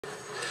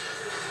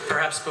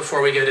Perhaps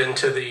before we get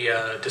into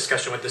the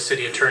discussion with the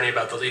city attorney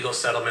about the legal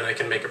settlement, I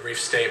can make a brief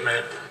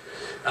statement.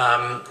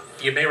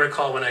 You may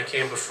recall when I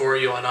came before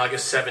you on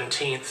August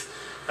 17th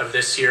of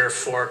this year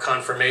for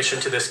confirmation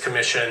to this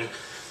commission,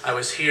 I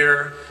was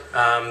here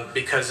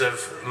because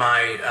of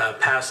my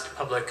past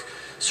public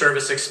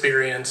service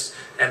experience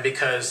and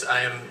because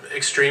I am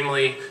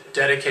extremely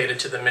dedicated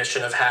to the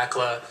mission of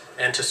HACLA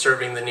and to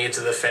serving the needs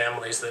of the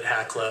families that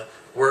HACLA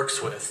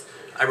works with.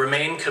 I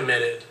remain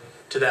committed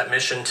to that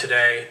mission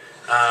today,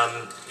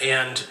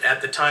 and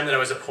at the time that I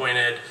was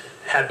appointed,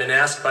 had been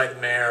asked by the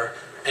mayor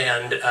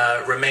and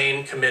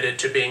remain committed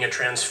to being a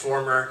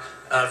transformer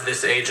of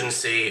this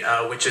agency,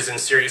 which is in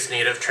serious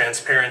need of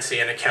transparency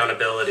and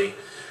accountability.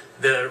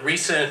 The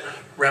recent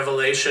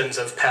revelations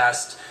of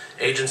past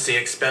agency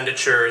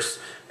expenditures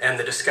and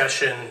the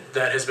discussion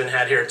that has been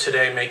had here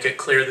today make it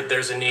clear that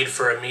there's a need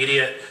for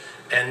immediate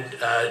and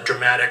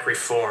dramatic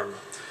reform.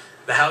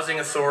 The Housing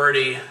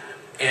Authority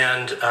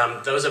and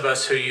those of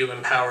us who you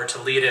empower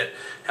to lead it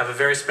have a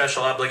very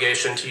special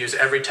obligation to use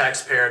every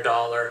taxpayer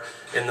dollar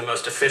in the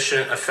most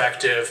efficient,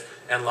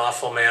 effective, and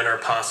lawful manner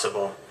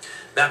possible.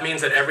 That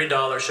means that every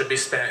dollar should be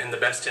spent in the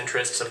best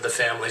interests of the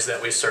families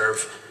that we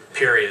serve,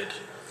 period.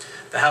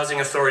 The Housing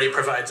Authority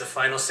provides a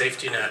final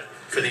safety net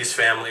for these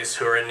families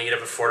who are in need of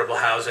affordable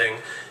housing,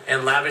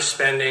 and lavish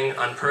spending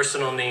on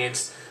personal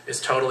needs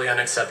is totally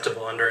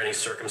unacceptable under any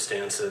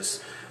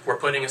circumstances. We're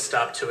putting a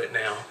stop to it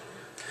now.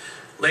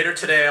 Later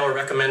today, I will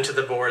recommend to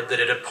the board that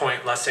it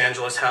appoint Los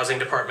Angeles Housing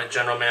Department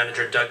General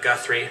Manager Doug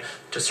Guthrie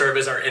to serve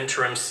as our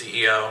interim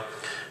CEO.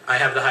 I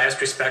have the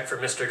highest respect for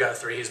Mr.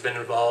 Guthrie. He's been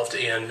involved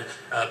in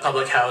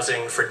public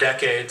housing for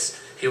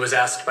decades. He was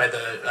asked by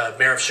the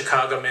mayor of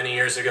Chicago many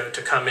years ago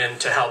to come in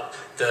to help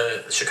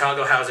the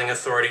Chicago Housing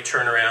Authority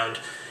turn around,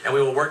 and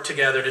we will work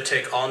together to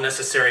take all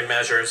necessary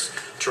measures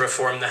to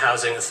reform the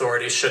Housing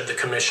Authority should the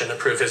Commission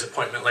approve his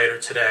appointment later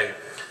today.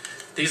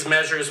 These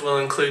measures will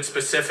include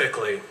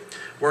specifically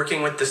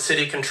working with the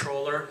City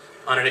Controller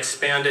on an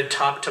expanded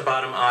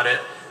top-to-bottom audit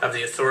of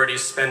the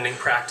authority's spending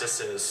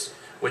practices,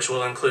 which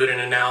will include an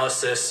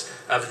analysis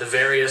of the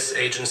various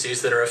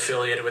agencies that are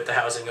affiliated with the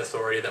Housing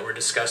Authority that were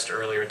discussed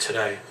earlier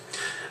today.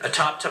 A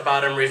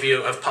top-to-bottom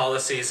review of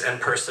policies and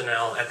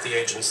personnel at the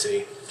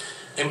agency.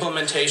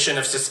 Implementation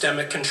of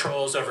systemic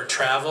controls over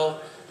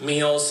travel,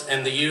 meals,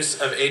 and the use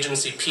of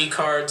agency P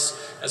cards,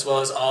 as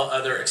well as all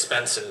other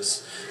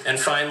expenses. And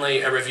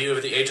finally, a review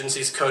of the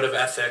agency's code of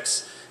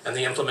ethics and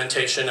the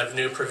implementation of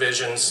new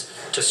provisions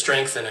to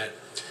strengthen it.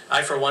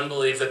 I, for one,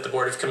 believe that the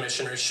Board of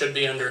Commissioners should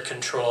be under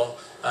control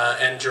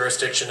and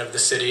jurisdiction of the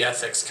City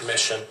Ethics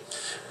Commission.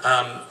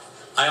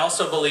 I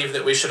also believe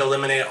that we should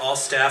eliminate all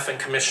staff and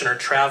commissioner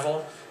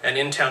travel and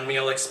in-town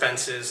meal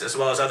expenses, as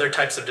well as other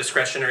types of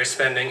discretionary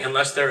spending,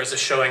 unless there is a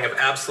showing of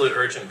absolute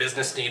urgent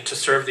business need to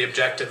serve the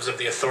objectives of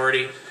the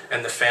authority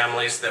and the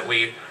families that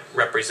we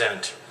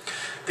represent.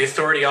 The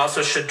authority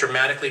also should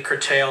dramatically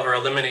curtail or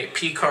eliminate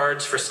P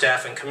cards for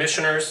staff and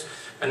commissioners.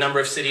 A number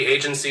of city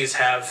agencies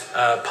have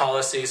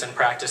policies and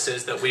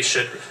practices that we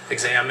should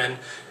examine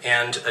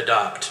and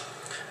adopt.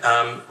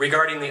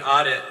 Regarding the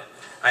audit,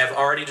 I have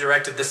already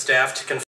directed the staff to confirm